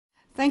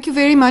Thank you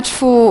very much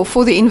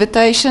for the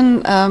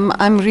invitation.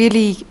 I'm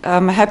really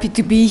happy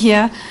to be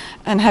here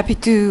and happy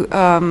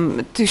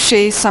to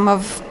share some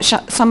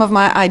of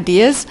my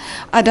ideas.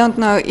 I don't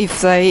know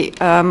if they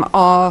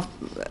are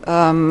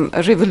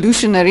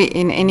revolutionary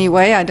in any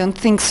way. I don't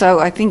think so.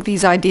 I think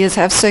these ideas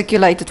have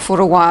circulated for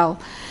a while.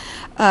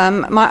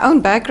 My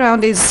own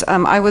background is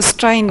I was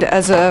trained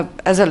as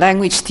a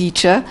language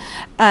teacher,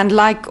 and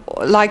like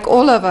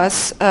all of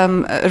us,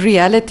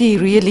 reality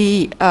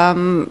really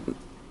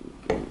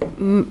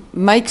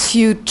makes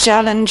you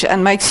challenge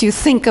and makes you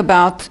think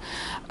about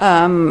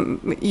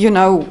you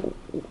know,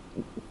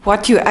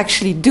 what you're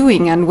actually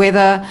doing and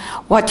whether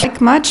what you like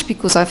much,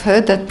 because I've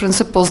heard that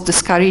principals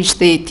discourage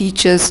their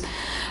teachers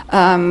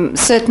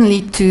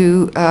certainly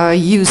to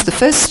use the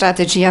first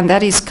strategy, and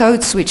that is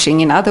code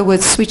switching, in other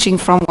words, switching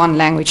from one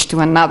language to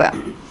another.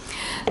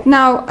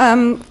 Now,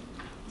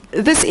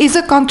 this is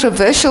a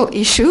controversial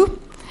issue.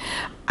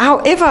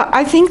 However,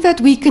 I think that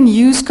we can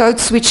use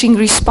code switching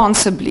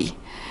responsibly.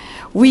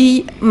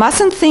 We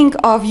mustn't think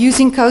of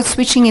using code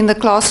switching in the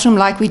classroom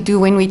like we do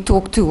when we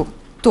talk to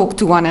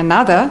one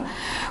another.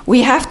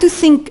 We have to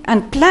think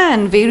and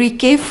plan very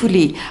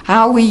carefully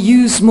how we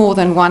use more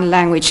than one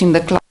language in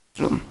the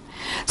classroom.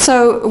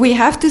 So we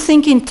have to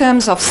think in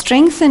terms of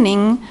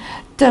strengthening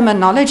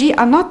terminology.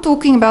 I'm not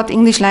talking about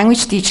English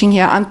language teaching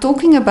here. I'm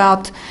talking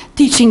about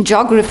teaching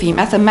geography,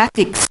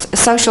 mathematics,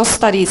 social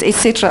studies,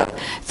 etc.,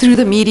 through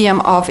the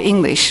medium of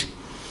English.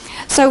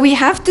 So we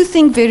have to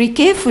think very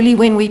carefully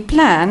when we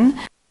plan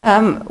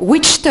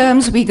which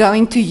terms we're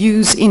going to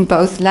use in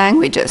both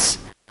languages.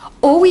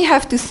 Or we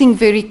have to think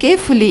very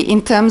carefully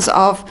in terms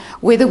of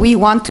whether we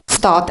want to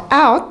start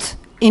out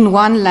in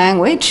one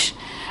language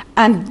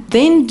and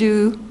then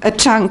do a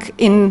chunk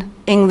in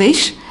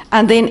English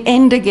and then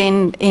end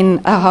again in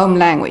a home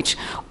language.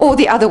 Or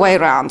the other way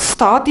around,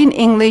 start in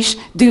English,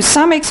 do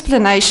some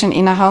explanation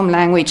in a home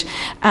language,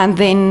 and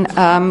then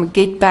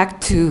get back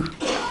to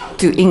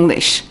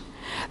English.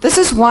 This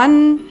is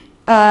one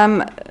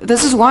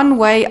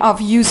way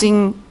of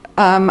using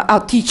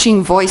our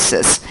teaching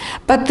voices,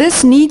 but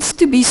this needs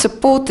to be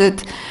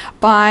supported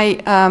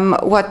by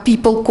what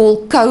people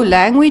call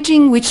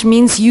co-languaging, which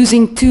means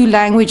using two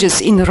languages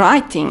in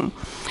writing,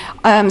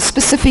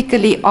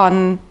 specifically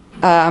on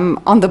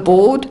the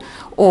board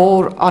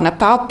or on a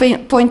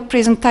PowerPoint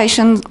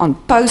presentation, on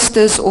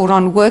posters or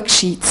on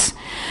worksheets.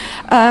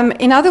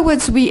 In other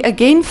words, we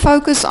again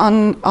focus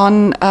on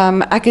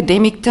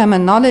academic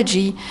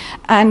terminology,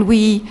 and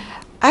we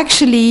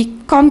actually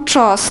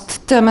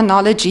contrast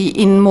terminology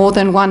in more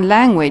than one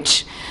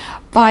language.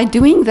 By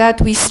doing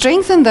that, we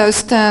strengthen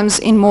those terms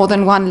in more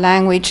than one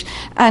language,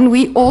 and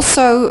we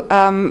also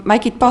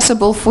make it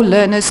possible for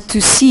learners to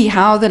see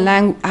how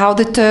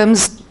the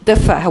terms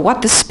differ,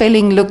 what the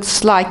spelling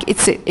looks like,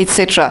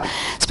 etc.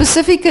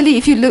 Specifically,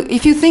 if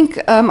you think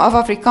of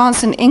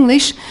Afrikaans and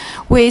English,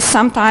 where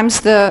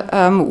sometimes the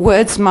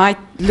words might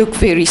look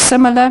very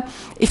similar.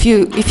 If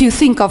you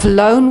think of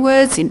loan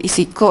words in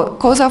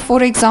isiXhosa,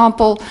 for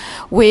example,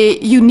 where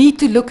you need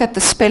to look at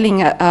the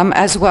spelling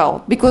as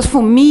well. Because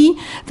for me,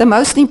 the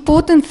most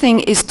important thing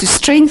is to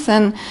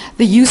strengthen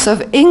the use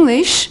of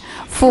English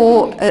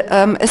for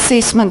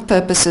assessment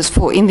purposes,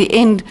 for in the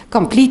end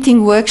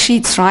completing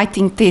worksheets,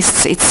 writing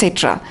tests,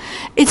 etc.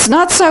 It's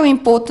not so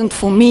important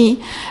for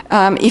me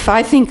if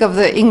I think of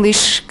the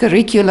English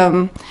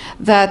curriculum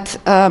that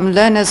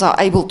learners are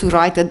able to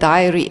write a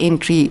diary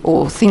entry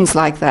or things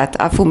like that.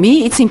 For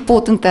me, it's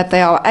important that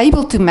they are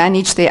able to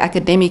manage their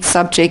academic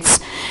subjects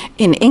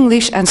in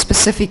English, and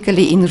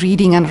specifically in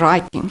reading and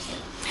writing.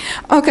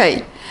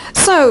 Okay.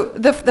 So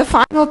the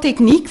final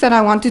technique that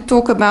I want to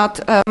talk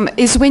about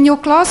is when your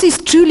class is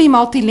truly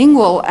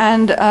multilingual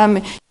and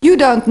you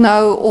don't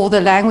know all the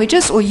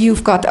languages, or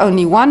you've got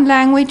only one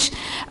language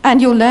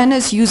and your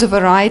learners use a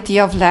variety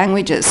of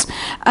languages.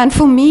 And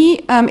for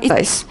me,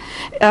 it's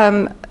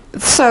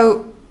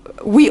so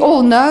we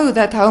all know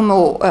that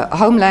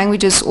home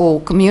languages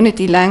or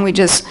community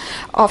languages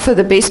offer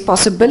the best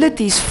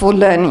possibilities for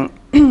learning.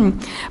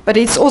 But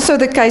it's also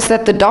the case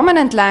that the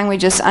dominant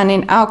languages, and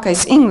in our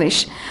case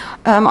English,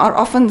 are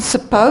often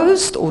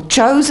supposed or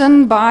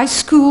chosen by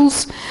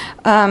schools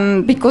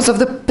because of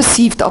the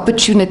perceived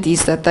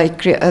opportunities that they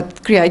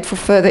create for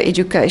further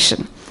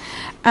education.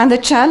 And the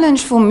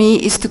challenge for me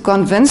is to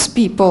convince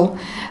people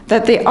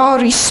that there are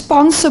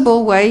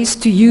responsible ways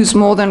to use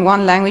more than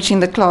one language in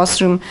the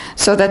classroom,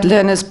 so that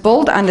learners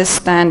build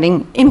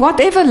understanding in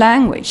whatever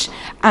language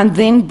and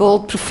then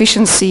build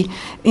proficiency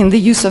in the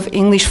use of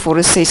English for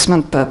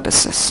assessment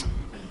purposes.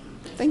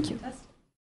 Thank you.